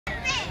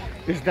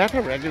Is that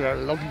a regular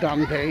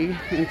lockdown day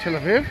in Tel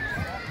Aviv?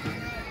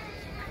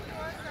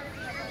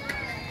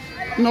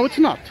 No, it's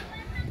not.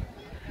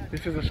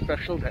 This is a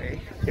special day.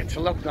 It's a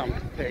lockdown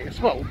day as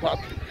well, but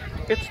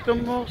it's the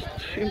most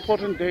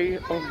important day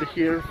of the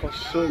year for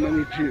so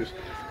many Jews,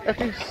 at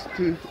least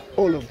to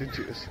all of the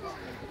Jews.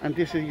 And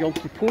this is Yom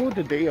Kippur,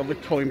 the day of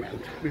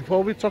Atonement.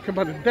 Before we talk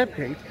about that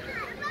day,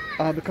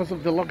 because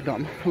of the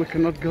lockdown, we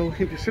cannot go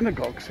into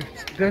synagogues.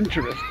 It's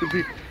dangerous to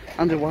be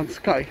under one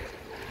sky,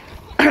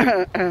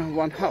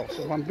 one house,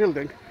 one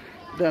building.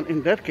 Then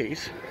in that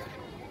case,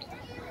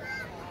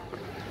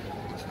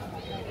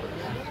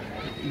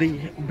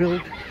 they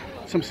build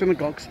some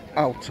synagogues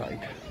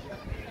outside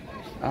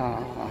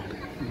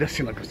the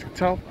synagogue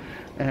itself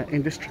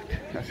in the street.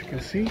 As you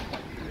can see,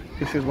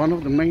 this is one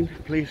of the main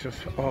places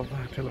of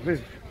Tel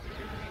Aviv,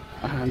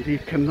 and you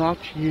cannot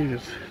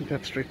use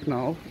that street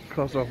now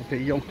because of the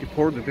Yom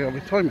Kippur, the Day of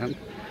Atonement.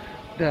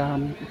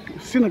 The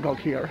synagogue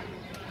here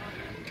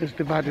is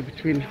divided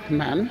between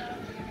men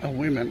and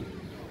women.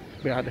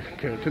 Behind the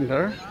curtain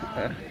there,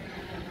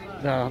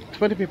 there are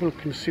 20 people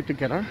can sit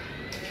together,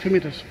 2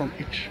 meters from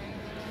each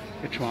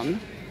one.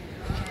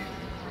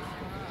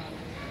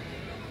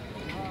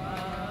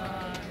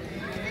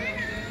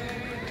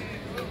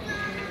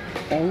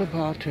 All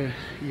about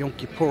Yom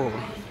Kippur,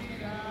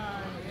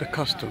 the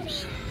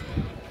customs,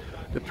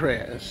 the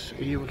prayers,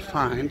 you will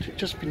find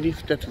just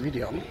beneath that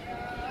video.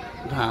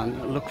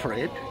 Then look for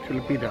it, it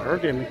will be there,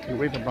 then you can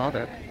read about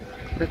it.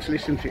 Let's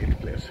listen to it,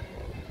 please.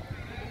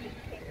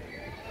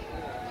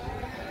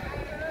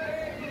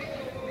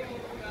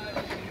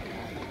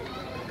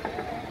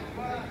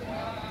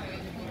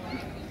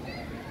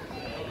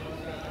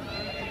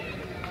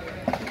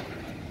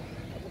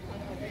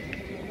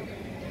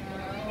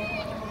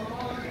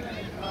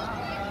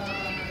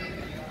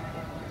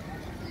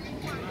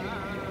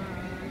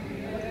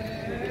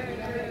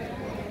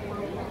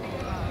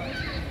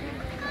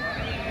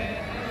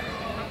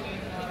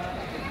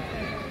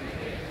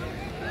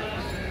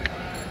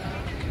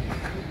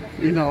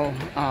 You know,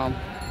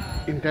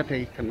 in that day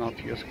you cannot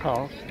use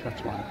cars.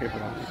 That's why people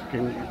are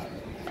sitting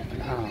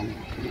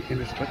in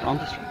the street, on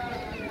the street.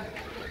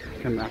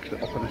 You can actually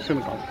open a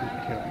synagogue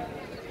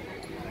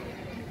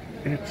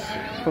here.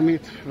 For me,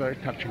 it's very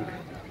touching,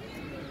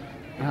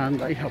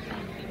 and I hope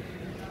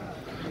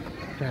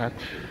that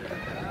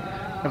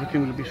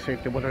everything will be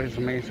safe. The weather is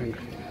amazing,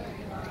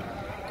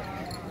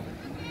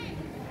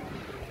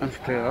 and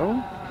still,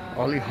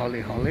 holy,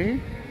 holy,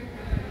 holy,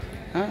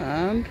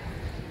 and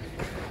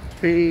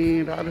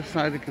bein, the other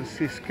side you can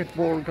see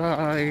skateboard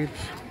guides,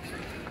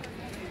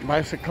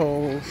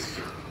 bicycles,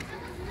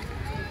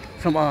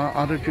 some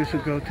other Jews who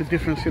go to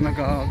different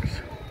synagogues.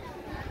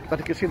 But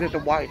you can see that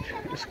the white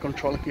is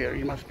controlled here.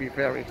 You must be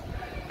very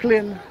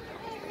clean,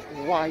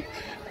 white,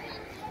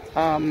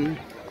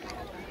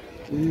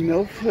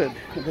 no food.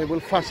 They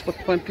will fast for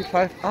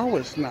 25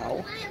 hours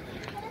now,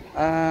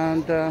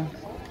 and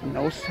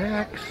no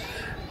sex,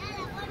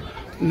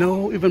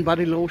 no even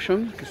body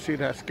lotion. You can see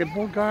that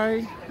skateboard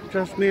guy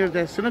just near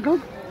the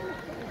synagogue.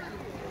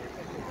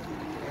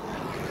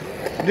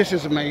 This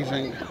is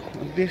amazing.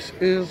 This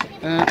is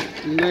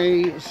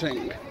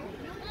amazing.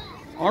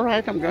 All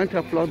right, I'm going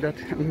to upload that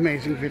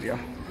amazing video,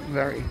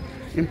 very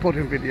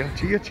important video,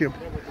 to YouTube.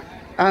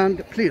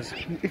 And please,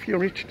 if you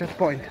reach that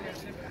point,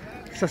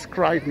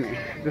 subscribe me.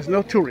 There's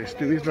no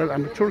tourist in Israel.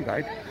 I'm a tour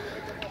guide.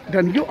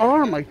 Then you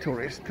are my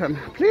tourist, and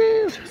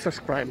please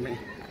subscribe me.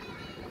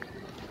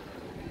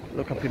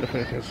 Look how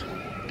beautiful it is.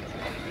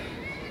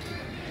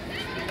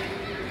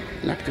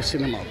 Like the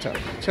cinema hotel,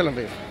 Tel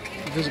Aviv,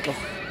 physical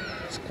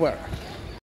square.